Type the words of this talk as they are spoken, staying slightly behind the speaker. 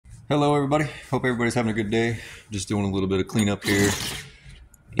Hello everybody, hope everybody's having a good day. Just doing a little bit of cleanup here,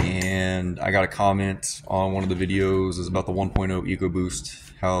 and I got a comment on one of the videos. It's about the 1.0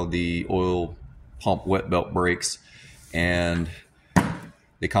 EcoBoost, how the oil pump wet belt breaks, and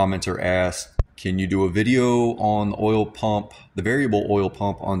the commenter asked, can you do a video on the oil pump, the variable oil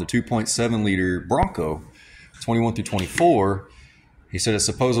pump on the 2.7 liter Bronco 21 through 24. He said it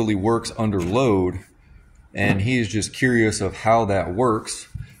supposedly works under load, and he is just curious of how that works.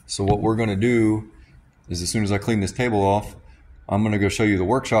 So what we're going to do is, as soon as I clean this table off, I'm going to go show you the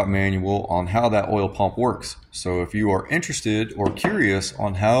workshop manual on how that oil pump works. So if you are interested or curious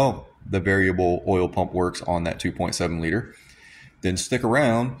on how the variable oil pump works on that 2.7 liter, then stick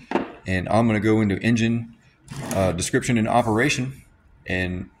around, and I'm going to go into engine description and operation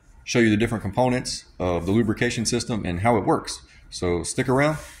and show you the different components of the lubrication system and how it works. So stick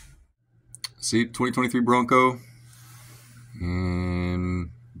around. See, 2023 Bronco and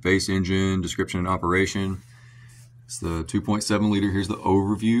base engine description and operation. It's the 2.7 liter. Here's the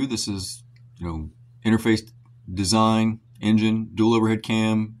overview. This is, interface design, engine, dual overhead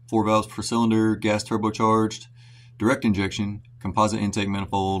cam, 4 valves per cylinder, gas turbocharged, direct injection, composite intake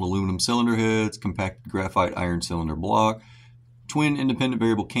manifold, aluminum cylinder heads, compact graphite iron cylinder block, twin independent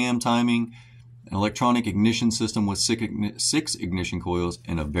variable cam timing, an electronic ignition system with 6 ignition coils,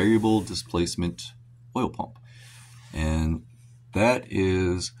 and a variable displacement oil pump. And that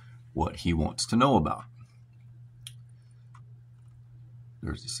is what he wants to know about.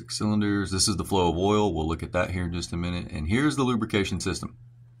 There's the 6 cylinders. This is the flow of oil. We'll look at that here in just a minute. And here's the lubrication system.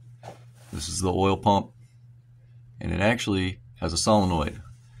 This is the oil pump, and it actually has a solenoid.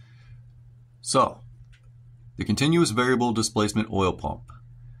 So, the continuous variable displacement oil pump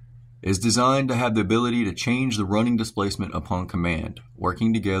is designed to have the ability to change the running displacement upon command,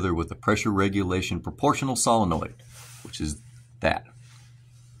 working together with the pressure regulation proportional solenoid, which is that.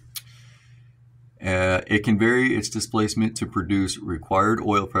 It can vary its displacement to produce required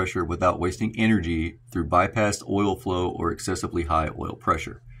oil pressure without wasting energy through bypassed oil flow or excessively high oil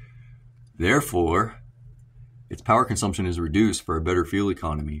pressure. Therefore, its power consumption is reduced for a better fuel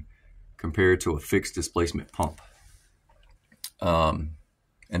economy compared to a fixed displacement pump. And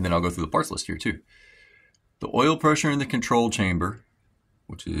then I'll go through the parts list here too. The oil pressure in the control chamber,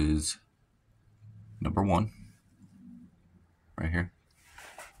 which is number 1, right here.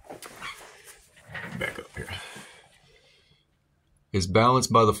 Back up here. Is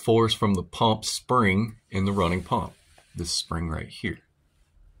balanced by the force from the pump spring in the running pump. This spring right here.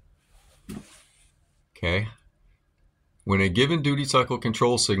 Okay. When a given duty cycle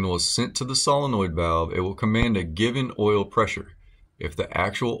control signal is sent to the solenoid valve, it will command a given oil pressure. If the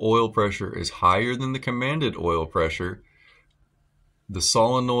actual oil pressure is higher than the commanded oil pressure, the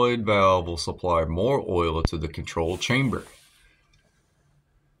solenoid valve will supply more oil to the control chamber,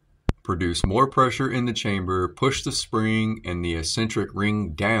 produce more pressure in the chamber, push the spring and the eccentric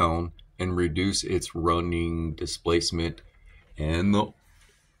ring down, and reduce its running displacement and the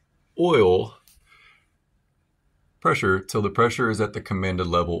oil pressure till the pressure is at the commanded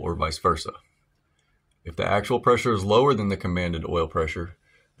level, or vice versa. If the actual pressure is lower than the commanded oil pressure,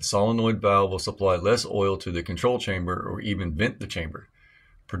 the solenoid valve will supply less oil to the control chamber or even vent the chamber,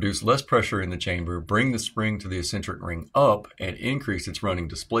 produce less pressure in the chamber, bring the spring to the eccentric ring up, and increase its running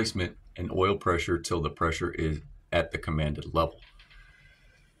displacement and oil pressure till the pressure is at the commanded level.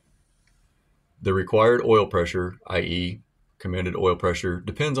 The required oil pressure, i.e., commanded oil pressure,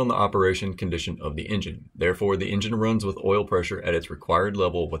 depends on the operation condition of the engine. Therefore, the engine runs with oil pressure at its required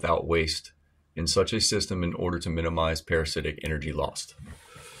level without waste in such a system in order to minimize parasitic energy lost.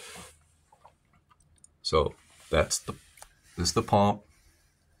 So this is the pump,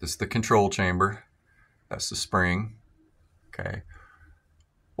 this is the control chamber, that's the spring. Okay.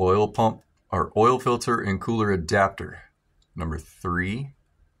 Oil pump or oil filter and cooler adapter, number 3,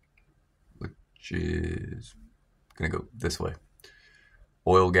 which is gonna go this way.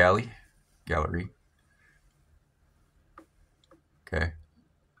 Oil gallery. Okay.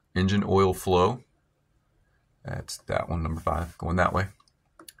 Engine oil flow. That's that one, number 5, going that way.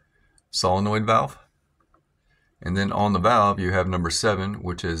 Solenoid valve. And then on the valve, you have number 7,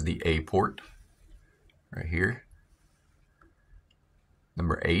 which is the A port, right here.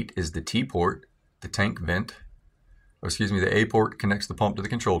 Number 8 is the T port, the tank vent. The A port connects the pump to the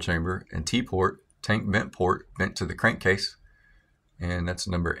control chamber, and T port, tank vent port, vent to the crankcase. And that's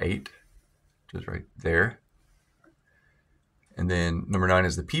number 8, which is right there. And then number 9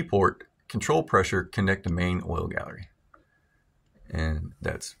 is the P port, control pressure, connect to main oil gallery. And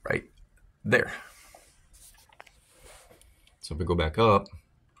that's right there. So if we go back up,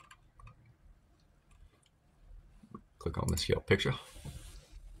 click on this yellow picture.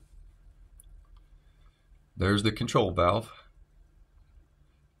 there's the control valve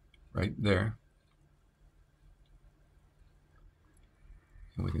right there.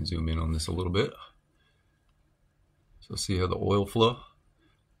 And we can zoom in on this a little bit. So see how the oil flow,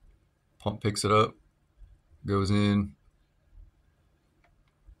 pump picks it up, goes in,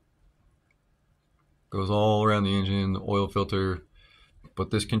 goes all around the engine, the oil filter. But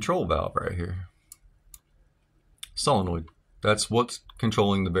this control valve right here, solenoid, that's what's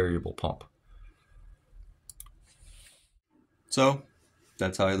controlling the variable pump. So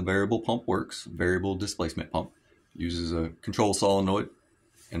that's how the variable pump works. Variable displacement pump uses a control solenoid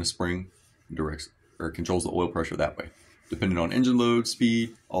and a spring, directs or controls the oil pressure that way, depending on engine load,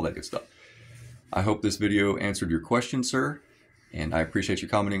 speed, all that good stuff. I hope this video answered your question, sir, and I appreciate you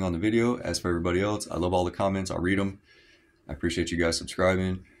commenting on the video. As for everybody else, I love all the comments. I'll read them. I appreciate you guys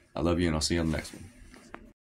subscribing. I love you, and I'll see you on the next one.